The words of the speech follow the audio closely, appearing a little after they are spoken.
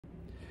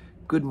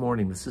Good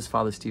morning. This is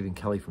Father Stephen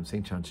Kelly from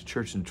St. John's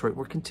Church in Detroit.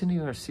 We're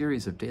continuing our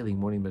series of daily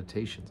morning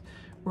meditations,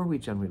 where we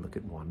generally look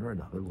at one or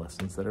another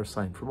lessons that are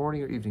assigned for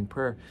morning or evening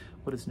prayer,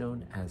 what is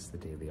known as the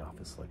Daily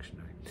Office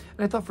Lectionary.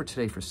 And I thought for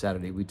today, for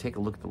Saturday, we'd take a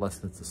look at the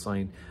lesson that's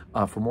assigned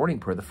for morning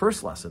prayer, the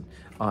first lesson,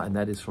 and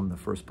that is from the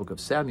first book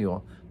of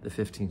Samuel, the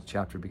 15th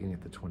chapter, beginning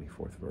at the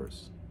 24th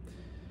verse.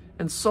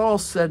 And Saul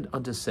said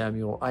unto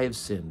Samuel, I have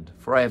sinned,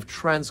 for I have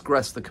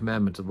transgressed the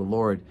commandment of the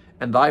Lord,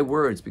 and thy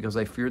words, because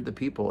I feared the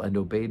people and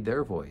obeyed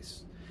their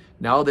voice.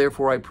 Now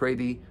therefore I pray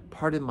thee,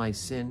 pardon my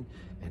sin,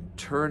 and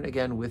turn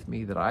again with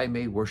me, that I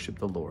may worship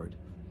the Lord.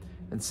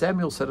 And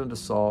Samuel said unto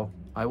Saul,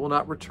 I will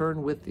not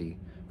return with thee,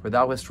 for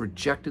thou hast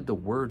rejected the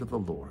word of the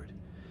Lord,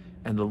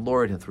 and the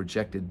Lord hath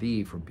rejected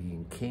thee from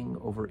being king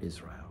over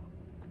Israel.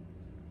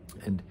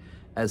 And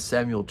as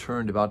Samuel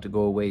turned about to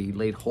go away, he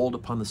laid hold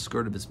upon the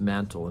skirt of his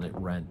mantle, and it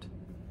rent.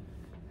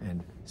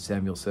 And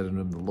Samuel said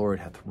unto him, the Lord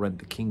hath rent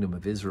the kingdom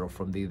of Israel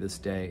from thee this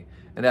day,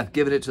 and hath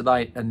given it to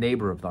a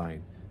neighbor of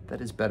thine,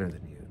 that is better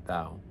than you,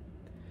 thou.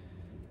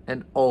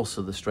 And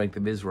also the strength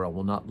of Israel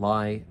will not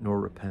lie nor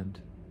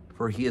repent,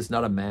 for he is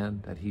not a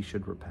man that he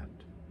should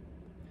repent.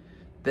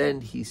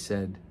 Then he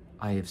said,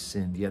 I have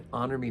sinned, yet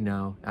honor me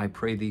now, I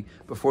pray thee,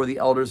 before the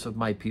elders of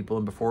my people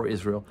and before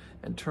Israel,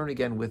 and turn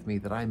again with me,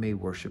 that I may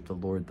worship the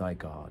Lord thy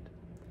God.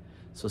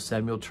 So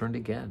Samuel turned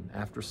again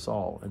after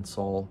Saul, and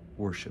Saul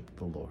worshipped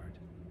the Lord.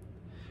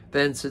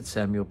 Then said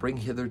Samuel, bring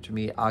hither to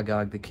me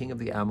Agag, the king of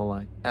the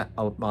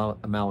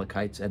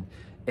Amalekites. And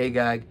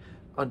Agag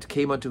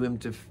came unto him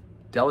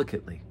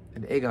delicately.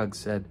 And Agag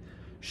said,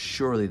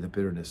 surely the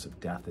bitterness of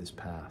death is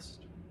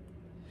past.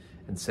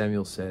 And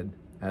Samuel said,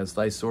 as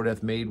thy sword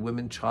hath made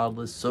women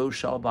childless, so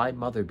shall thy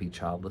mother be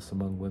childless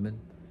among women.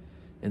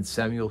 And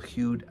Samuel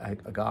hewed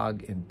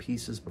Agag in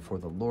pieces before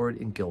the Lord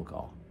in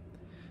Gilgal.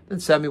 Then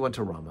Samuel went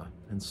to Ramah,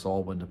 and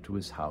Saul went up to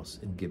his house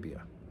in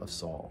Gibeah of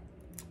Saul.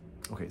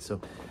 Okay,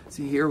 so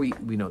see here we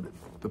know that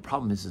the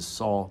problem is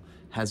Saul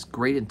has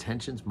great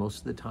intentions most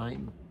of the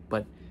time,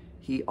 but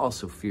he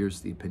also fears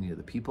the opinion of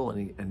the people,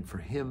 and for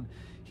him,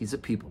 he's a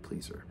people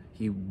pleaser.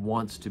 He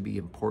wants to be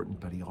important,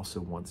 but he also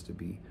wants to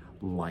be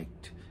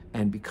liked.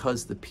 And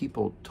because the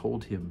people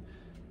told him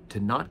to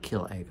not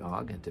kill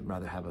Agag and to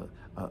rather have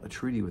a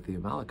treaty with the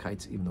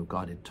Amalekites, even though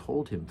God had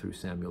told him through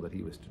Samuel that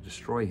he was to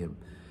destroy him,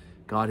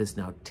 God has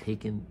now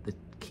taken the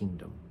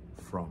kingdom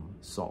from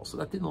Saul. So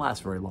that didn't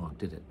last very long,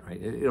 did it? Right?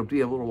 It'll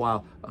be a little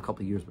while, a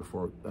couple of years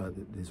before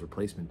his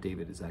replacement,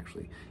 David, is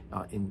actually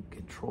in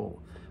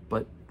control.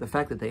 But the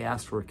fact that they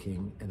asked for a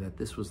king and that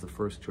this was the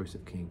first choice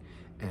of king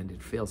and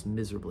it fails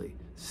miserably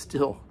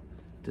still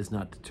does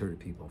not deter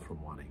people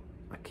from wanting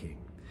a king.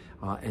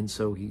 And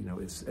so he,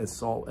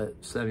 as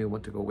Samuel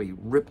went to go away, he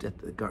ripped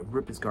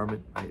his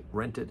garment,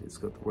 rent it.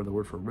 It's where the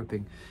word for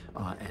ripping,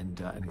 and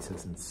he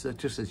says, and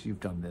just as you've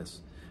done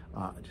this,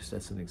 just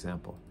as an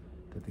example,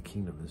 that the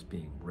kingdom is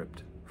being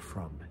ripped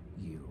from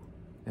you.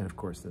 And of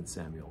course, then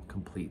Samuel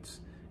completes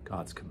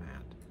God's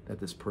command that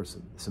this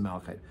person, this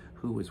Amalekite,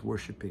 who was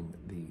worshiping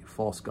the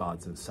false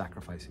gods and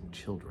sacrificing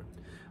children,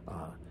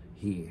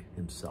 he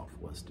himself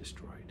was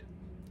destroyed.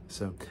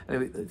 So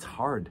anyway, it's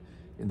hard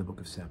in the book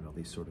of Samuel,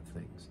 these sort of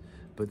things,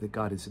 but that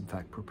God is in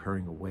fact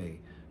preparing a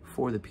way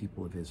for the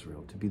people of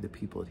Israel to be the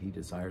people that he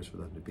desires for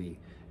them to be.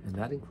 And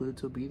that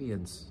includes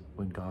obedience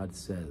when God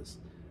says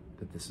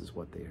that this is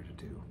what they are to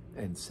do.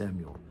 And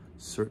Samuel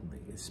certainly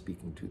is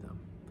speaking to them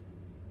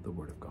the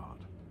word of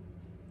God.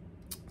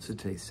 So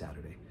today's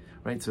Saturday,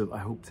 right? So I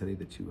hope today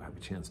that you have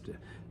a chance to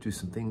do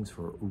some things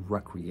for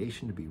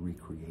recreation, to be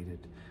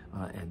recreated,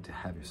 and to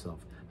have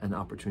yourself an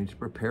opportunity to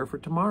prepare for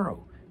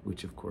tomorrow,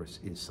 which of course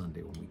is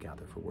Sunday when we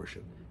gather for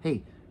worship.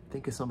 Hey,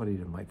 think of somebody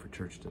to invite for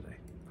church today,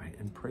 right?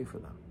 And pray for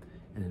them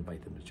and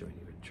invite them to join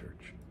you in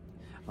church.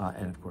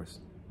 And of course,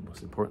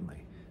 most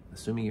importantly,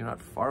 assuming you're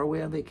not far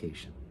away on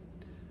vacation,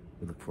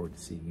 we look forward to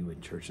seeing you in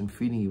church and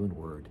feeding you in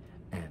word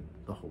and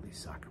the Holy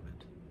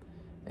Sacrament.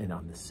 And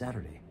on this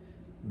Saturday,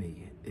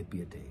 may it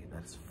be a day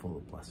that is full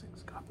of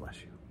blessings. God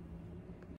bless you.